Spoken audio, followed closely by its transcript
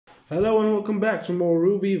Hello and welcome back to more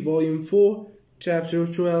RWBY Volume 4, Chapter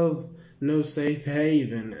 12, No Safe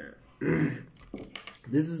Haven.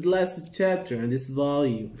 This is the last chapter in this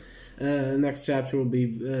volume. Next chapter will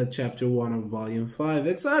be Chapter 1 of Volume 5.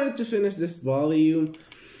 Excited to finish this volume.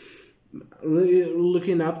 Really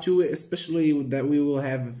looking up to it, especially that we will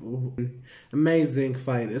have an amazing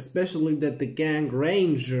fight. Especially that the gang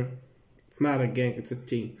Ranger, it's not a gang, it's a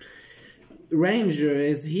team. Ranger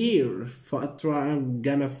is here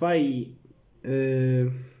gonna fight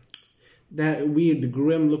that weird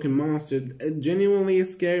grim looking monster, genuinely a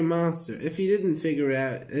scary monster. If you didn't figure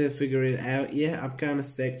it out, yeah, I'm kinda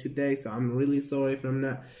sick today, so I'm really sorry if I'm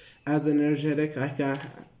not as energetic. I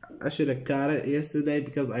should have caught it yesterday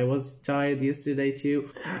because I was tired yesterday too.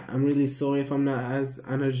 I'm really sorry if I'm not as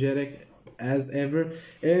energetic as ever.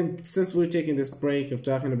 And since we're taking this break of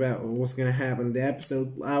talking about what's gonna happen in the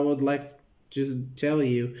episode, I would like just tell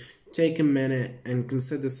you, take a minute and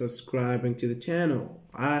consider subscribing to the channel.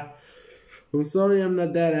 I'm sorry I'm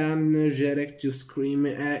not that energetic to scream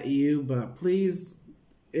it at you, but please,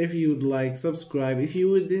 if you would like, subscribe. If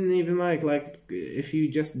you didn't even like if you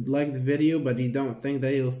just liked the video but you don't think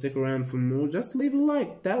that you'll stick around for more, just leave a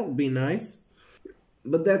like. That would be nice.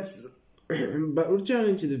 But but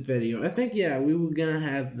returning to the video, I think, yeah, we were gonna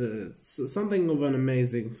have something of an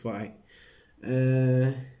amazing fight.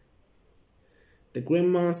 The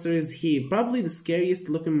Grim Monster is here, probably the scariest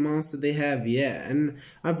looking monster they have yet, and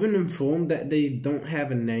I've been informed that they don't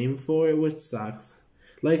have a name for it, which sucks.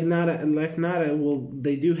 Well,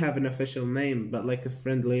 they do have an official name, but like a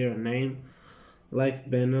friendlier name, like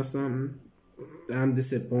Ben or something. I'm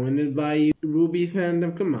disappointed by you, RWBY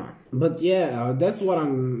fandom, come on. But yeah, that's what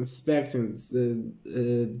I'm expecting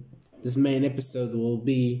this main episode will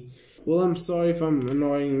be. Well, I'm sorry if I'm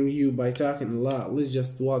annoying you by talking a lot. Let's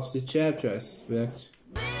just watch the chapter, I suspect.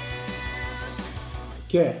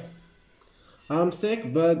 Okay. I'm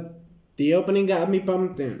sick, but the opening got me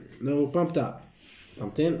pumped in. No, pumped up.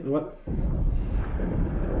 Pumped in? What?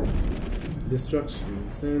 Destruction.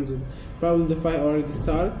 Sounds probably the fight already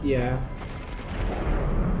started? Yeah.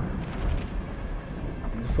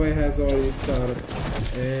 The fight has already started.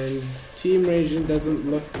 And Team Ranger doesn't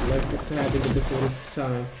look like it's having the best of its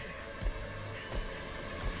time.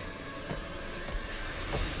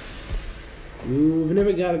 Ooh, we've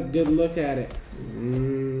never got a good look at it.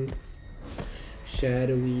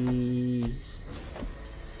 Shadowy.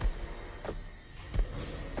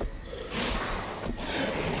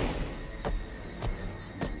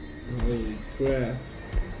 Holy crap.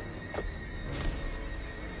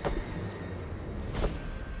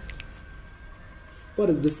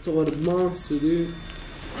 What a distorted monster, dude.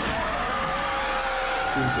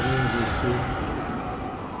 Seems angry too.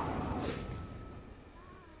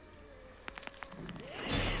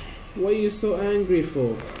 What are you so angry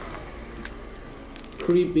for?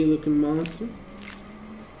 Creepy looking monster.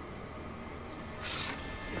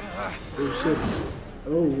 Oh shit.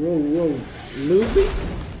 Oh, whoa. Luffy?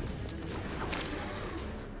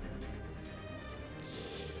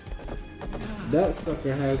 That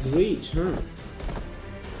sucker has reach, huh?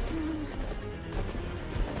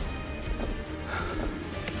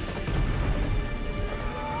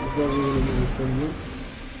 Probably gonna use a semblance.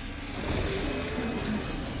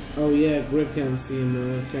 Oh yeah, Grip can't see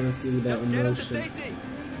him, can't see without emotion. Yeah,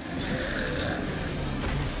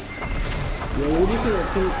 well, can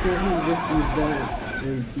he just use that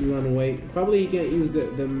and run away? Probably he can't use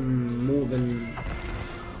to more than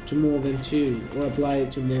two, or apply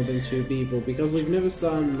it to more than two people, because we've never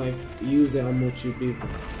saw him like use it on more two people.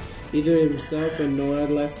 Either himself and Noah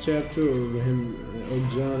last chapter, or him or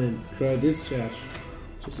John and Crow this chapter.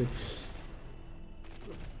 Just like,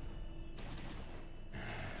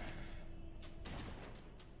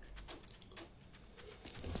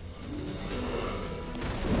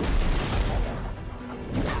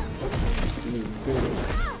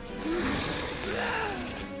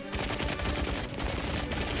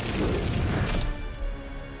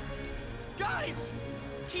 guys,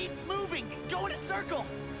 keep moving and go in a circle.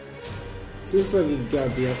 seems like he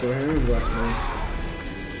got the upper hand right now.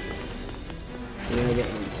 Yeah,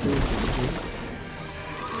 that makes sense.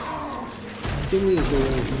 Team Ranger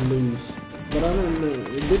won't lose, but I don't know.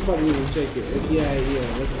 They probably will take it. Yeah,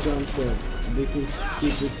 like John said, they can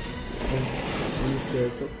keep it in the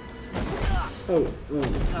circle. Oh,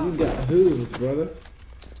 you got hooves, brother.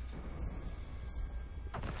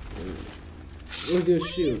 Where's your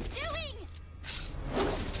shield?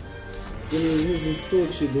 Here's a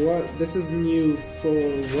sword shield. What? This is new for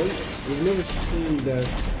what? We've never seen that.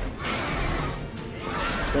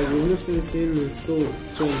 Like, we've never seen his sword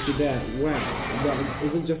change to that. Wow. But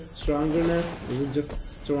is it just stronger now? Is it just a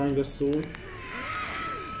stronger sword?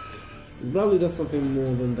 It probably does something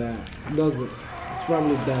more than that. Does it? It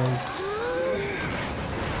probably does.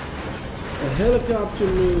 A helicopter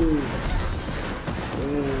move!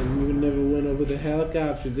 Man, you would never win over the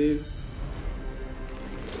helicopter, dude.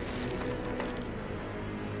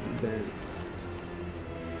 Damn.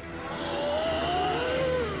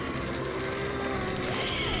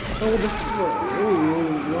 Oh, the fuck? Oh,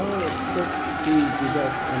 wow. That's creepy.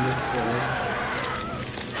 That's unnecessary.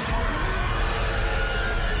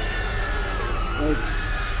 Like,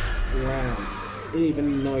 wow. It even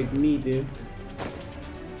annoyed me, dude.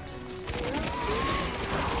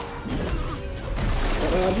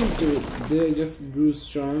 What happened to it? They just grew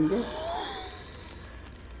stronger?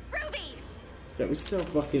 RWBY! That was so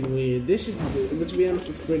fucking weird. This should, but to be honest,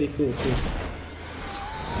 it's pretty cool too.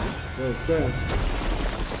 Oh crap.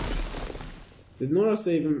 Did Nora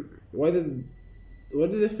save him? Why did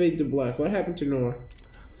it fade to black? What happened to Nora?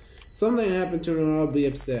 Something happened to Nora, I'll be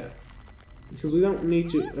upset. Because we don't need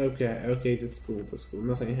to. Okay, that's cool,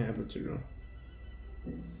 Nothing happened to Nora.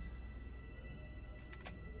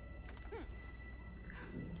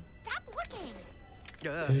 Stop looking!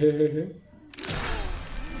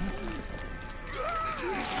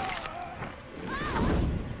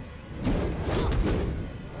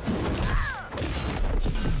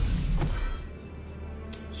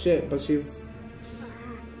 Shit, but she's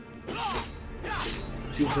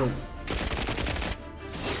home.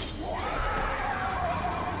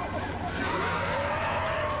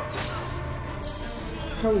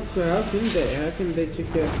 How can they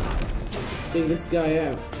take this guy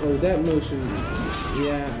out? Oh, that motion,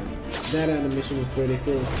 yeah, that animation was pretty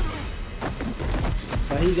cool.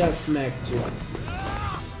 But he got smacked too.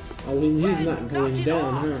 Oh, he's not going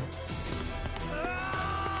down, huh?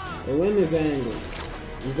 The wind is angry.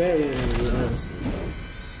 Very angry, honestly.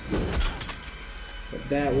 But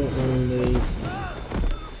that will only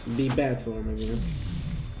be bad for him, I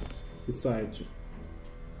guess. Besides you.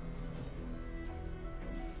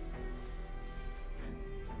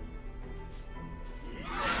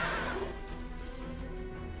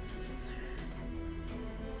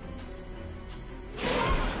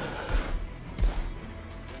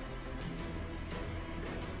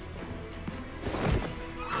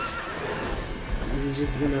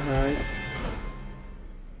 Just gonna hide.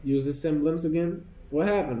 Use the semblance again. What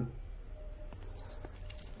happened?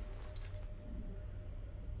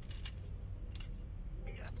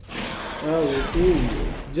 Oh,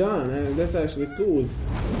 it's John. That's actually cool.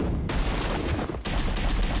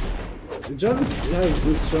 John has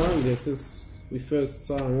been stronger since we first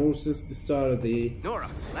saw him, or since the start of the Nora,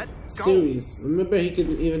 let go. series. Remember, he could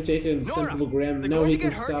even take it in a simple gram. Now he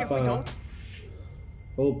can stop a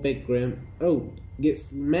whole big gram. Oh. Get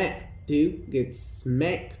smacked, dude. Get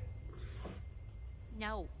smacked.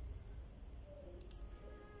 No.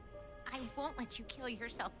 I won't let you kill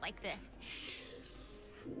yourself like this.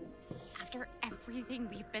 After everything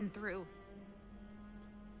we've been through,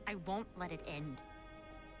 I won't let it end.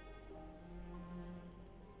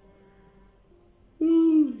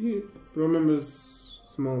 Ooh, he remembers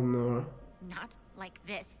small Nora. Not like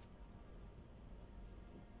this.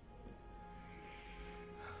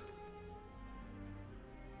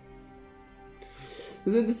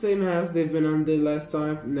 Is it the same house they've been on the last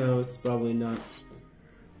time? No, it's probably not.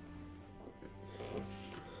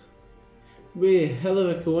 Be a hell of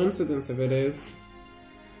a coincidence if it is.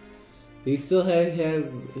 He still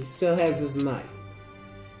has his knife.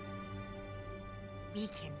 We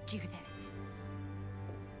can do this.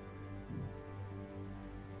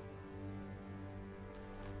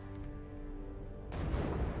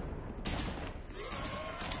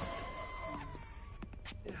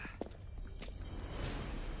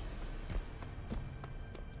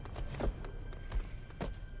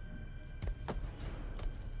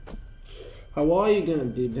 How are you gonna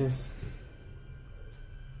do this?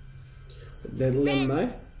 With that little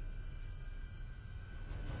knife?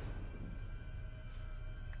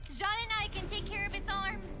 John and I can take care of its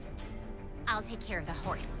arms. I'll take care of the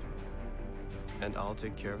horse. And I'll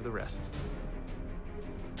take care of the rest.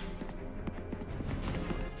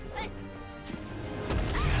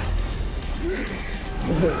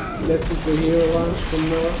 That's a superhero launch from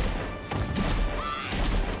Noah.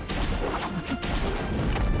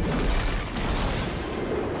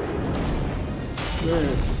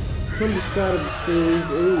 Man, from the start of the series,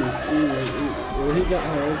 when he got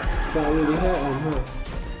hurt, that really hurt him, huh?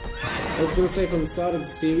 I was gonna say, from the start of the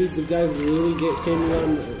series, the guys really came a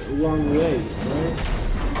long way, right?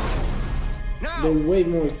 Now, they're way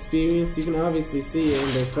more experienced. You can obviously see it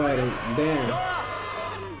in their fighting. Damn.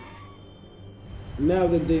 Now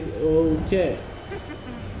that they okay,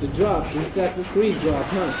 the drop, the Assassin's Creed drop,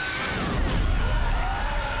 huh?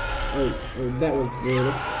 Oh, that was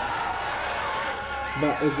brutal.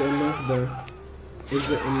 But is it enough though?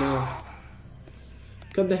 Is it enough?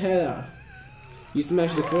 Cut the head off. You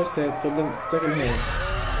smash the first head, cut the second head.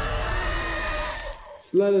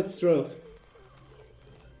 Slit its throat.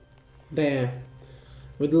 Damn.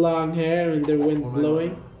 With long hair and their wind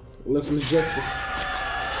blowing. Looks majestic.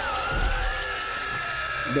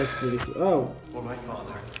 That's pretty cool. Oh. For my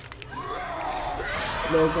father.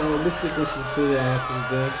 This sequence is pretty awesome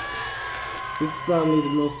there. This is probably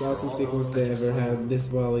the most awesome sequence they ever had, this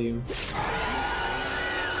volume.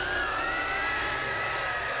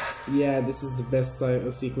 Yeah, this is the best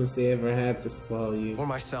sequence they ever had, this volume. For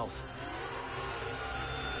myself.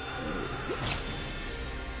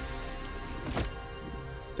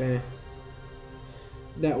 Damn.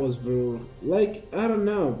 That was brutal. Like, I don't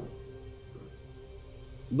know.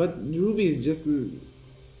 But RWBY is just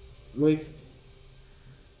like,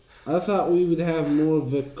 I thought we would have more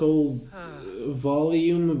of a cold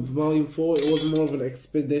volume of volume 4. It was more of an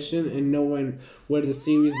expedition and knowing where the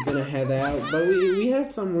series is gonna head out. But we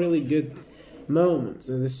had some really good moments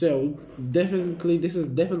in the show. Definitely, this is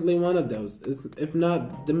definitely one of those. If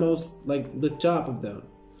not the most, like the top of them.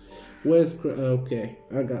 Where's okay?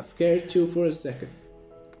 I got scared too for a second.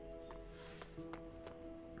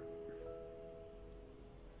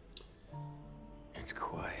 It's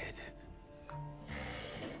quiet.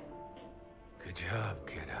 Good job,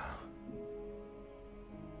 kiddo.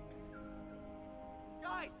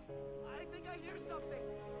 Guys, I think I hear something.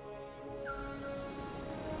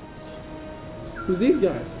 Who's these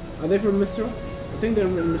guys? Are they from Mr.? I think they're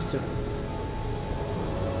from Mr.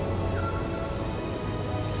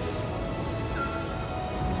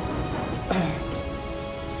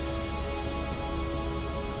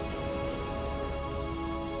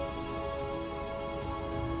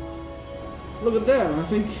 Look at that! I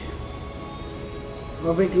think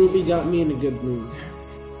RWBY got me in a good mood.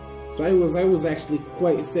 So I was actually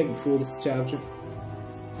quite sick before this chapter.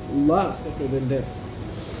 A lot sicker than this.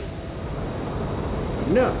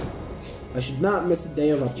 No, I should not miss a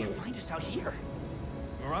day of How'd you upload. find us out here?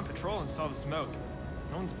 We were on patrol and saw the smoke.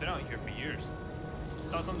 No one's been out here for years.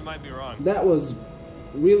 Thought something might be wrong. That was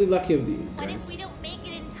really lucky of you What if guys. we don't make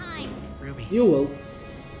it in time? Ruby. You will.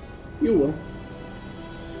 You will.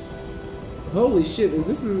 Holy shit! Is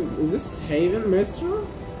this Haven, Mistral?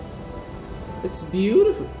 It's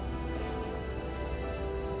beautiful.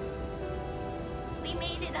 We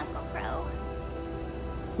made it, Uncle Crow.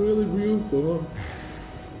 Really beautiful. Huh?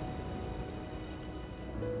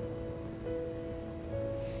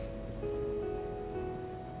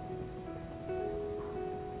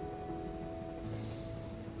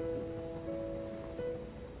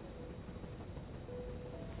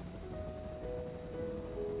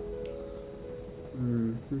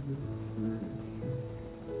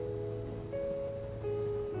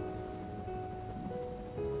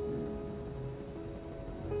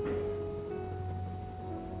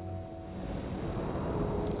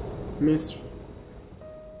 Mistral.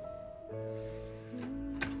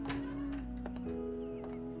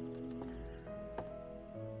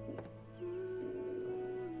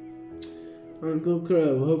 Uncle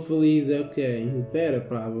Crow, hopefully he's okay. He's better,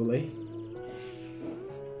 probably.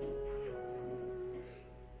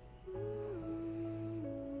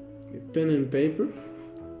 Pen and paper.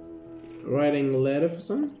 Writing a letter for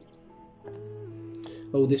someone.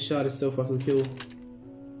 Oh, this shot is so fucking cool.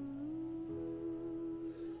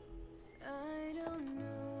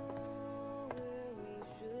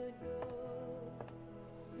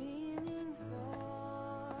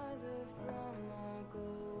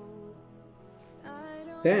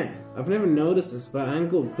 Damn, I've never noticed this, but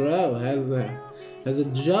Uncle Crow has a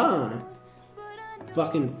jaw on it.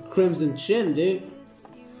 Fucking crimson chin, dude.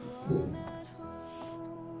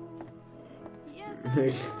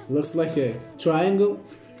 Looks like a triangle.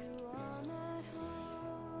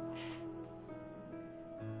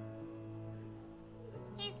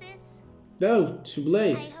 Hey, sis. Oh, to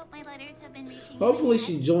Blake. I hope my letters have been reaching you. Hopefully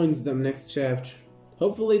she joins them next chapter.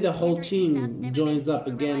 Hopefully the whole team joins up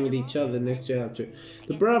again with each other next chapter.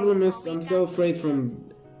 The problem is I'm so afraid from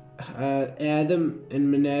Adam and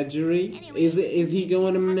Menagerie. Is he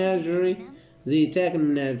going to Menagerie? Is he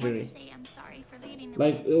attacking Menagerie? I'm sorry for leading the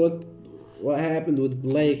Like what happened with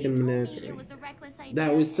Blake and Menagerie? It was a reckless idea.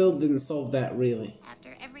 That we still didn't solve that really.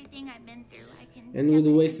 After everything I've been through, I can. And with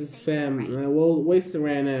definitely Waste's say you're fam, right. well, Waste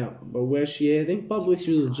ran out, but where's she at? I think probably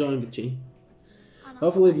she will join the team. On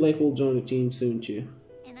Hopefully Blake will join the team soon too.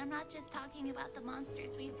 And I'm not just talking about the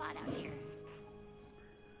monsters we fought out here.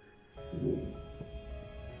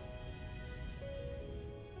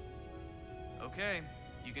 Okay,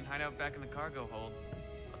 you can hide out back in the cargo hold.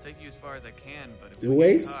 I'll take you as far as I can, but if The we get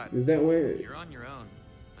waist? caught, Is that where? you're on your own.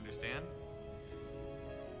 Understand?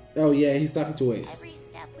 Oh yeah, he's talking to Waste. Every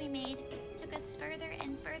step we made took us further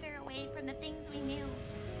and further away from the things we knew.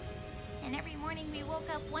 And every morning we woke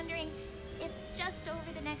up wondering if just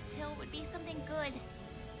over the next hill would be something good.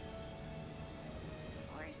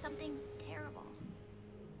 Or something terrible.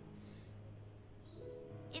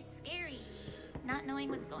 It's scary, not knowing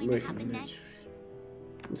what's going to happen next.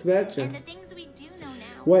 What's that And the just? things we do know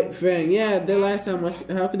now. White Fang, yeah, the last time,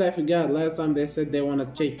 how could I forget? Last time they said they want to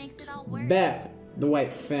take makes it all worse. back the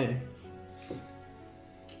White Fang.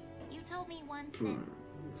 You told me once that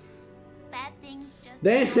bad things just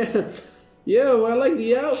Damn, yo, I like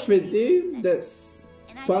the outfit, dude. That's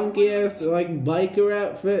punky ass, like biker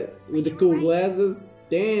outfit with the cool glasses.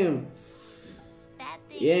 Damn, bad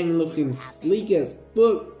things Yang looking happen sleek as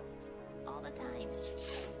fuck. all the time.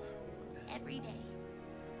 Every day.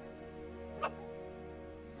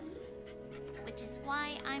 Which is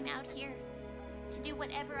why I'm out here. To do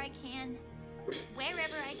whatever I can.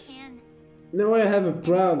 Wherever I can. No, I have a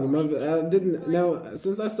problem. I didn't know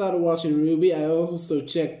since I started watching RWBY. I also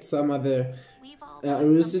checked some other We've all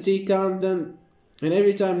Rooster Teeth content, and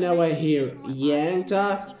every time now I hear Yang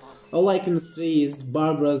talk, all I can see is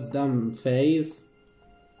Barbara's dumb face.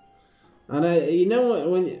 And you know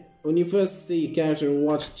when you first see a character or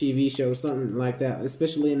watch a TV show or something like that,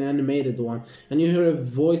 especially an animated one, and you hear a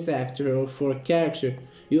voice actor for a character,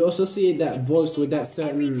 you also see that voice with that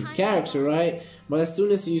certain character, right? But as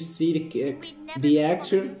soon as you see the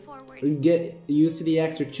actor, you get used to the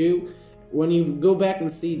actor too. When you go back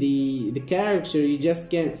and see the character, you just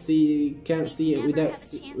can't see it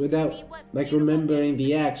without like remembering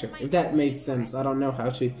the actor. If that made sense, I don't know how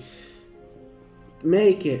to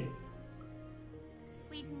make it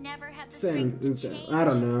We'd never have the sense. strength to change. I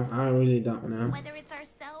don't know. I really don't know. Whether it's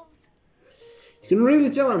ourselves. You can really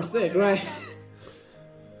tell I'm sick, right?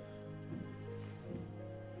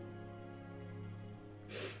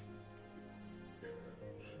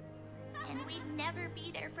 And we'd never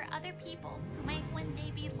be there for other people who might one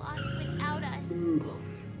day be lost without us.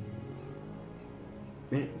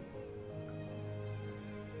 Man.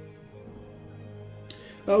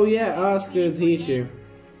 Oh yeah, Oscar's teacher.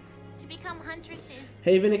 To become huntresses.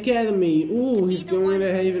 Haven Academy. Ooh, he's going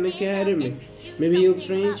to Haven Academy. Maybe he'll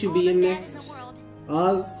train to be a next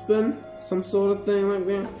husband, some sort of thing like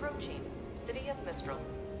that. Approaching City of Mistral.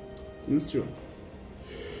 Mistral.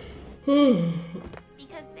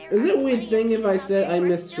 Because there Is it are a weird plenty thing of if I people said out I there who are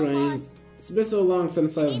miss still trains? lost. It's been so long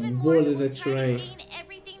since I've Even more boarded who a will try to train. gain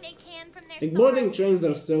everything they can from their Like sorrow. boarding trains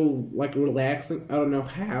are so like relaxing. I don't know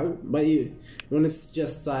how, but when it's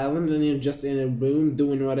just silent and you're just in a room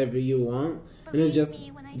doing whatever you want, and it's just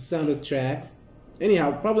the sound of tracks.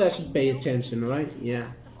 Anyhow, probably I should pay attention, right?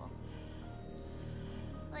 Yeah.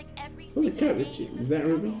 Like every Holy single crap, day is is a that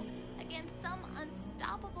struggle RWBY? against some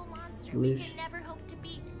unstoppable monster we Leash. can never hope to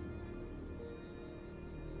beat.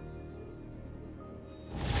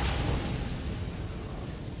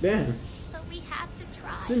 Damn. But we have to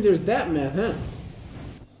try. Since there's that man, huh?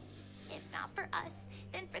 If not for us,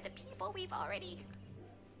 then for the people we've already.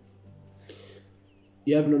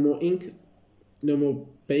 You have no more ink? No more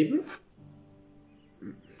paper?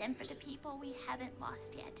 Then for the people we haven't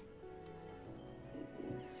lost yet.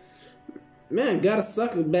 Man, gotta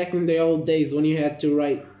suck it back in the old days when you had to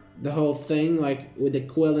write the whole thing like with the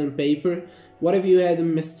quill and paper. What if you had a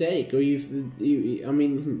mistake or I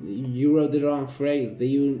mean you wrote the wrong phrase? Do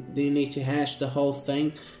you need to hash the whole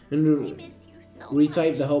thing and I miss you so retype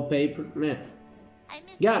much. the whole paper? Man, I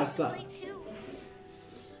miss gotta you suck. really too.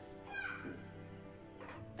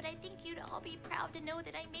 But I think you'd all be proud to know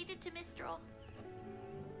that I made it to Mistral.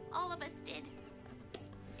 All of us did.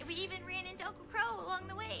 And we even ran into Uncle Crow along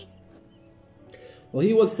the way. Well,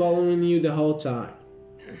 he was following you the whole time.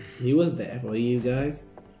 He was there for you guys.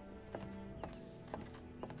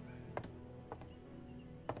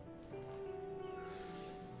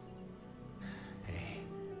 Hey.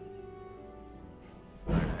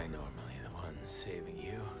 Aren't I normally the one saving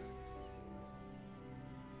you?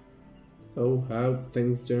 Oh, how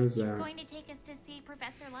things turns He's out. going to take us to see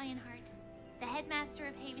Professor Lionheart, the headmaster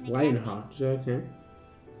of Haven Academy. Lionheart, okay.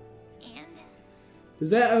 And Is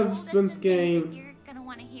that told a us Spence some things that game? you're gonna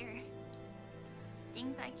want to hear.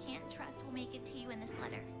 Things I can't trust will make it to you in this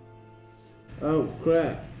letter. Oh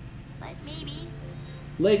crap. But maybe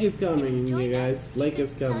Blake is if you coming, join you us, guys. he'll Blake is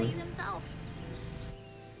just tell coming. you himself.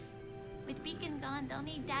 With Beacon gone, they'll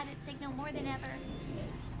more than ever.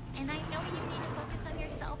 And I know you need to focus on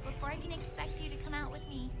yourself before I can expect you to come out with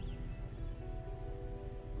me.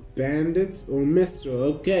 Bandits or Mistral?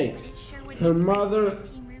 Okay. But it sure would Her be great to mother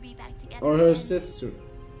get Team RWBY back together or her again. sister?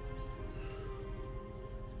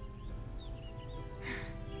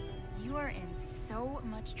 You are in so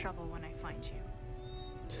much trouble when I find you.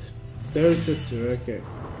 Her sister, okay.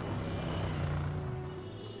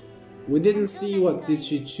 We didn't see what did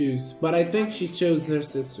she choose, but I think she chose her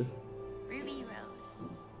sister. Ruby Rose.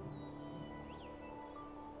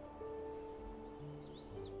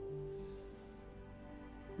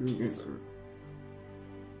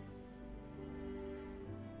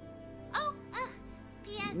 Oh,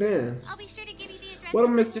 P.S. Yeah. I'll be sure to give you the address. What a of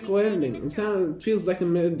the mystical movie ending. stage, It Mr. feels like the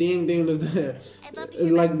ending of the I'd love to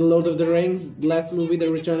hear like back the from Lord you of the again. Rings, the last movie,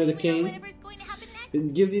 The Return of the Let me know King. whatever's going to happen next.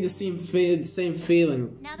 It gives you the same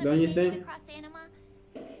feeling, Now that don't we you made think? it across Anima,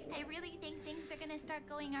 I really think things are gonna start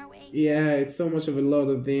going our way. Yeah, it's so much of a Lord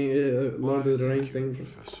of the Rings thing.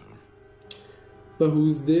 Professor. But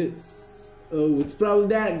who's this? Oh, it's probably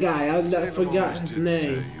that guy. I forgot his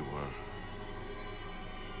name.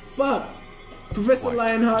 Fuck! Professor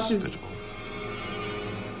Lionheart is...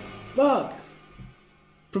 Fuck!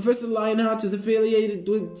 Professor Lionheart is affiliated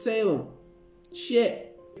with Salem. Shit.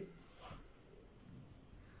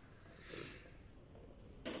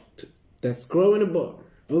 That's growing a book.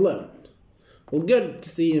 Alone. Well, good to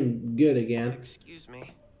see him good again. Excuse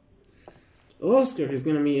me. Oscar, he's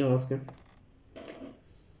gonna meet Oscar.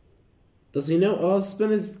 Does he know Oscar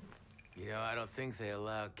is... You know, I don't think they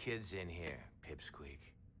allow kids in here, Pipsqueak.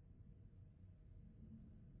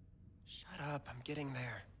 Shut up, I'm getting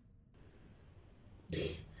there.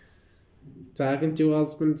 talking to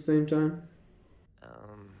Oscar at the same time?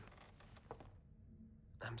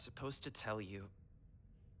 I'm supposed to tell you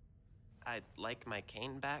I'd like my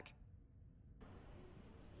cane back.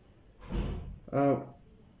 Oh,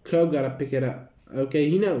 Crow gotta pick it up. Okay,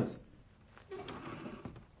 he knows.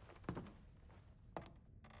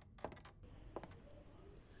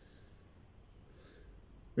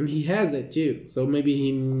 And he has it too, so maybe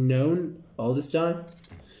he known all this time?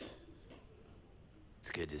 It's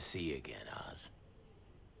good to see you again, Oz.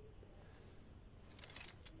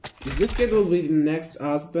 This kid will be the next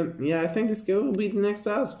husband. Yeah, I think this kid will be the next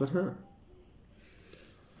husband, huh?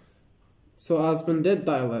 So husband did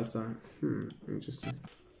die last time. Interesting.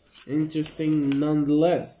 Interesting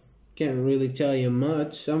nonetheless. Can't really tell you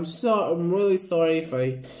much. I'm really sorry if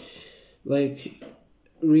I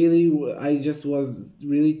I just was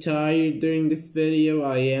really tired during this video.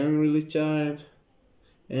 I am really tired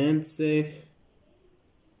and sick.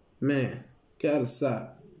 Man, gotta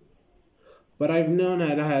suck. But I've known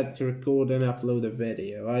that I had to record and upload a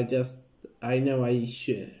video. I know I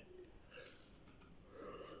should.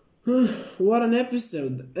 What an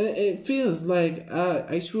episode. It feels like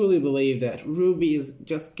I truly believe that RWBY is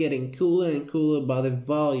just getting cooler and cooler by the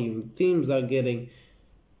volume. Themes are getting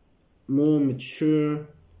more mature.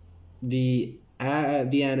 The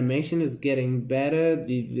animation is getting better.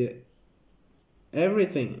 The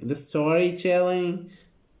everything. The storytelling.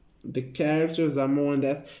 The characters are more in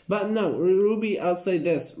depth. But no, RWBY, I'll say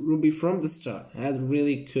this. RWBY from the start had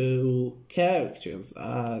really cool characters.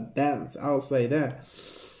 I'll say that.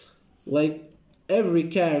 Like, every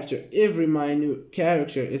character, every minute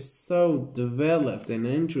character is so developed and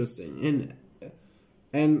interesting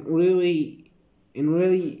and really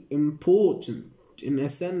important and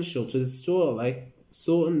essential to the story. Like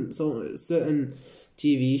certain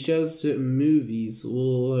TV shows, certain movies,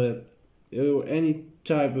 or any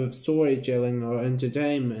type of storytelling or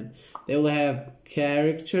entertainment, they will have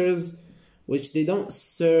characters which they don't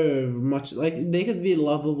serve much. Like, they could be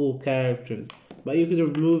lovable characters, but you could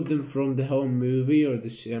remove them from the whole movie or the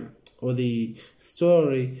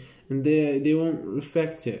story, and they won't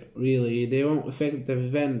affect it, really. They won't affect the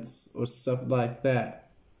events or stuff like that.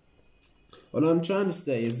 What I'm trying to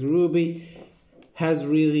say is RWBY has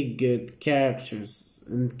really good characters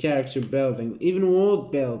and character building, even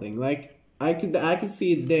world building. Like, I could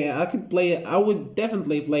see it there. I would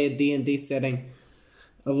definitely play a D&D setting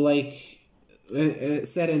of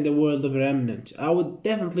set in the world of Remnant. I would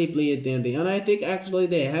definitely play a D&D, and I think actually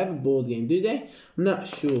they have a board game. Do they? I'm not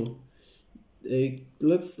sure.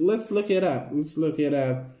 Let's look it up. Let's look it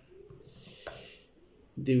up.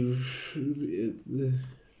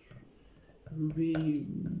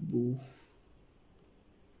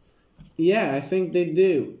 Yeah, I think they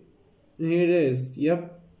do. Here it is.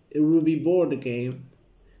 Yep. A RWBY board game.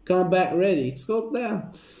 Combat ready. Scroll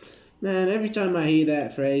down. Man, every time I hear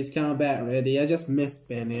that phrase, combat ready, I just miss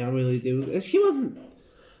Benny. I really do. She wasn't...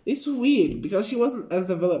 It's weird because she wasn't as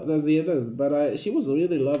developed as the others, but she was a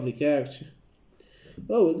really lovely character.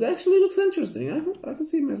 Oh, it actually looks interesting. I could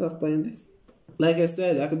see myself playing this. Like I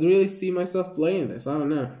said, I could really see myself playing this. I don't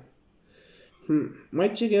know.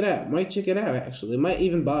 Might check it out. Actually, might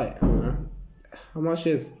even buy it. I don't know. How much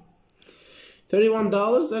is it?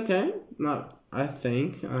 $31? Okay. No, I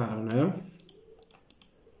think. I don't know.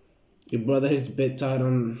 Your brother is a bit tight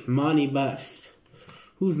on money, but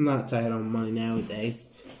who's not tight on money nowadays?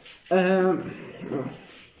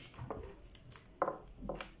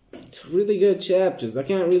 Really good chapters. I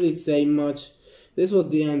can't really say much. This was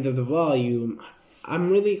the end of the volume. I'm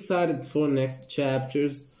really excited for next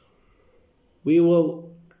chapters. We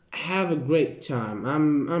will have a great time.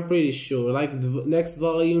 I'm pretty sure. Like the next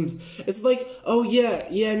volumes, it's like, oh yeah.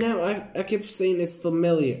 Now I kept saying it's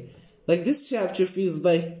familiar. Like this chapter feels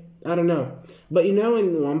like, I don't know. But you know,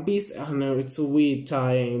 in One Piece, I don't know, it's a weird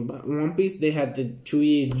tie-in. But in One Piece, they had the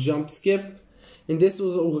 2-year jump skip. And this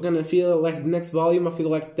was gonna feel like the next volume. I feel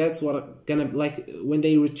like that's what gonna, like, when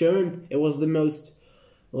they returned, it was the most,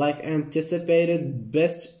 like, anticipated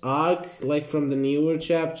best arc, like, from the newer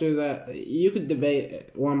chapters. You could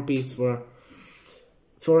debate One Piece for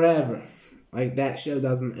forever. Like, that show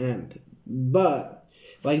doesn't end. But,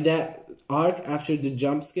 like, that arc after the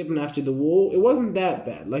jump skip and after the wall, it wasn't that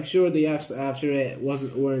bad. Like, sure, the arcs after it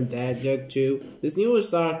weren't that good too. This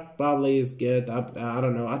newest arc probably is good. I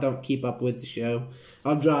don't know. I don't keep up with the show.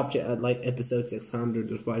 I'll drop it at like episode 600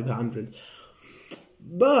 or 500.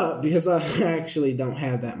 But because I actually don't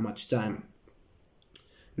have that much time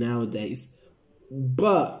nowadays.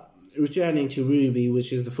 But returning to RWBY,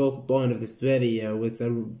 which is the focal point of this video, it's a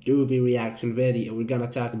RWBY reaction video. We're gonna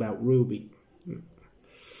talk about RWBY.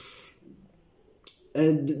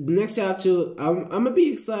 And the next chapter, I'm gonna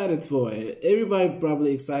be excited for it. Everybody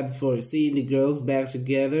probably excited for it. Seeing the girls back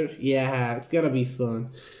together, yeah, it's gonna be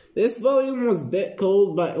fun. This volume was a bit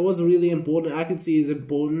cold, but it was really important. I could see its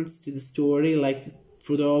importance to the story, like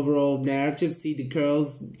for the overall narrative. See the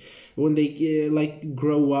girls when they like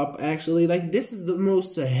grow up. Actually, like this is the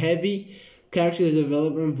most heavy character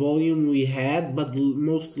development volume we had, but the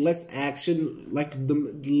most less action. Like the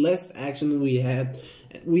less action we had.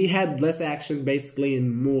 We had less action basically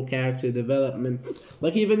and more character development.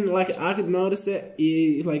 Like even like I could notice it.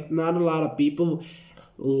 Like not a lot of people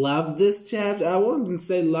love this chapter. I wouldn't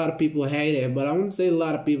say a lot of people hate it, but I wouldn't say a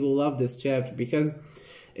lot of people love this chapter because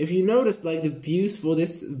if you notice, like the views for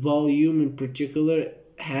this volume in particular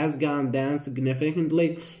has gone down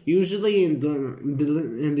significantly. Usually in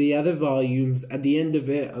the other volumes, at the end of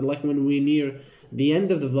it, like when we're near the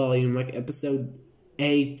end of the volume, like episode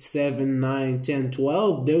 8, 7, 9, 10,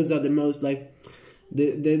 12, those are the most like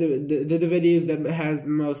the videos that has the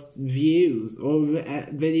most views, or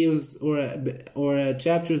videos or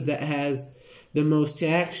chapters that has the most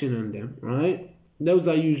action in them, right? Those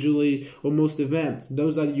are usually, or most events,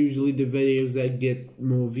 those are usually the videos that get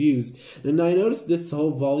more views. And I noticed this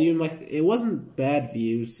whole volume, like, it wasn't bad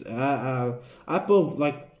views. I pulled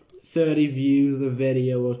like 30 views a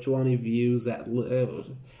video or 20 views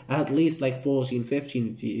at least like 14,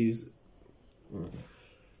 15 views.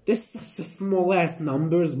 There's such a small ass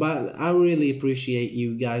numbers, but I really appreciate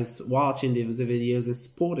you guys watching these videos and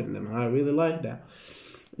supporting them. I really like that.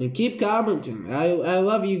 And keep commenting. I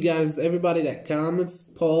love you guys, everybody that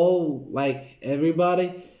comments, Paul, like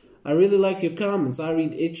everybody. I really like your comments. I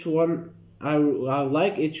read each one. I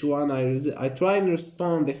like each one. I try and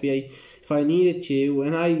respond if I needed to,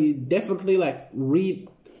 and I definitely like read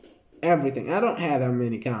everything. I don't have that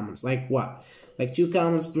many comments. Like what? Like 2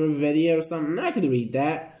 comments per video or something. I could read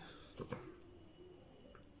that.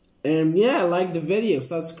 And yeah, like the video,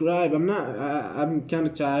 subscribe. I'm kind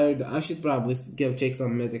of tired. I should probably go take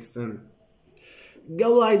some medics and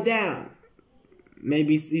go lie down.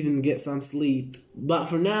 Maybe even get some sleep. But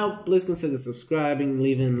for now, please consider subscribing,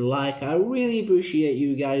 leaving a like. I really appreciate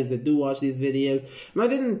you guys that do watch these videos. And I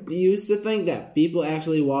didn't used to think that people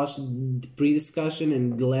actually watch the pre-discussion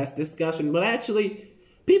and the last discussion, but actually,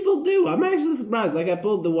 people do. I'm actually surprised. Like I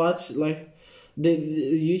pulled the watch, like the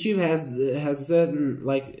YouTube has a certain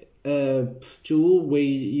like tool where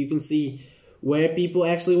you can see where people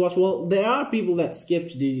actually watch. Well, there are people that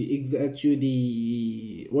skip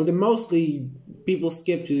mostly people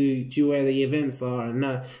skip to where the events are and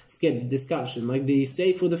not skip the discussion. Like they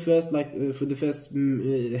stay for the first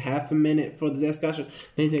half a minute for the discussion,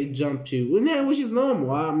 then they jump to, which is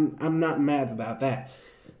normal. I'm not mad about that.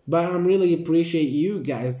 But I really appreciate you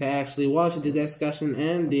guys that actually watch the discussion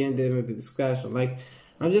and the end of the discussion. Like,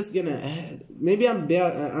 I'm just gonna, maybe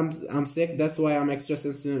I'm sick, that's why I'm extra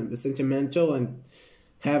sentimental and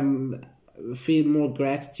have feel more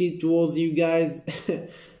gratitude towards you guys.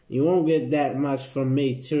 You won't get that much from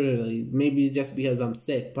me, truly. Maybe just because I'm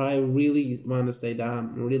sick, but I really want to say that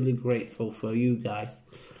I'm really grateful for you guys.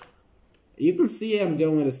 You can see I'm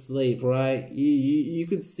going to sleep, right? You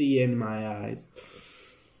can see in my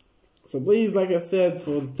eyes. So please, like I said,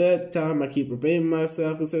 for the third time, I keep repeating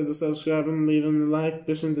myself. Consider subscribing, leaving a like,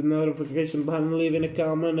 pushing the notification button, leaving a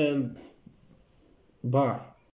comment, and bye.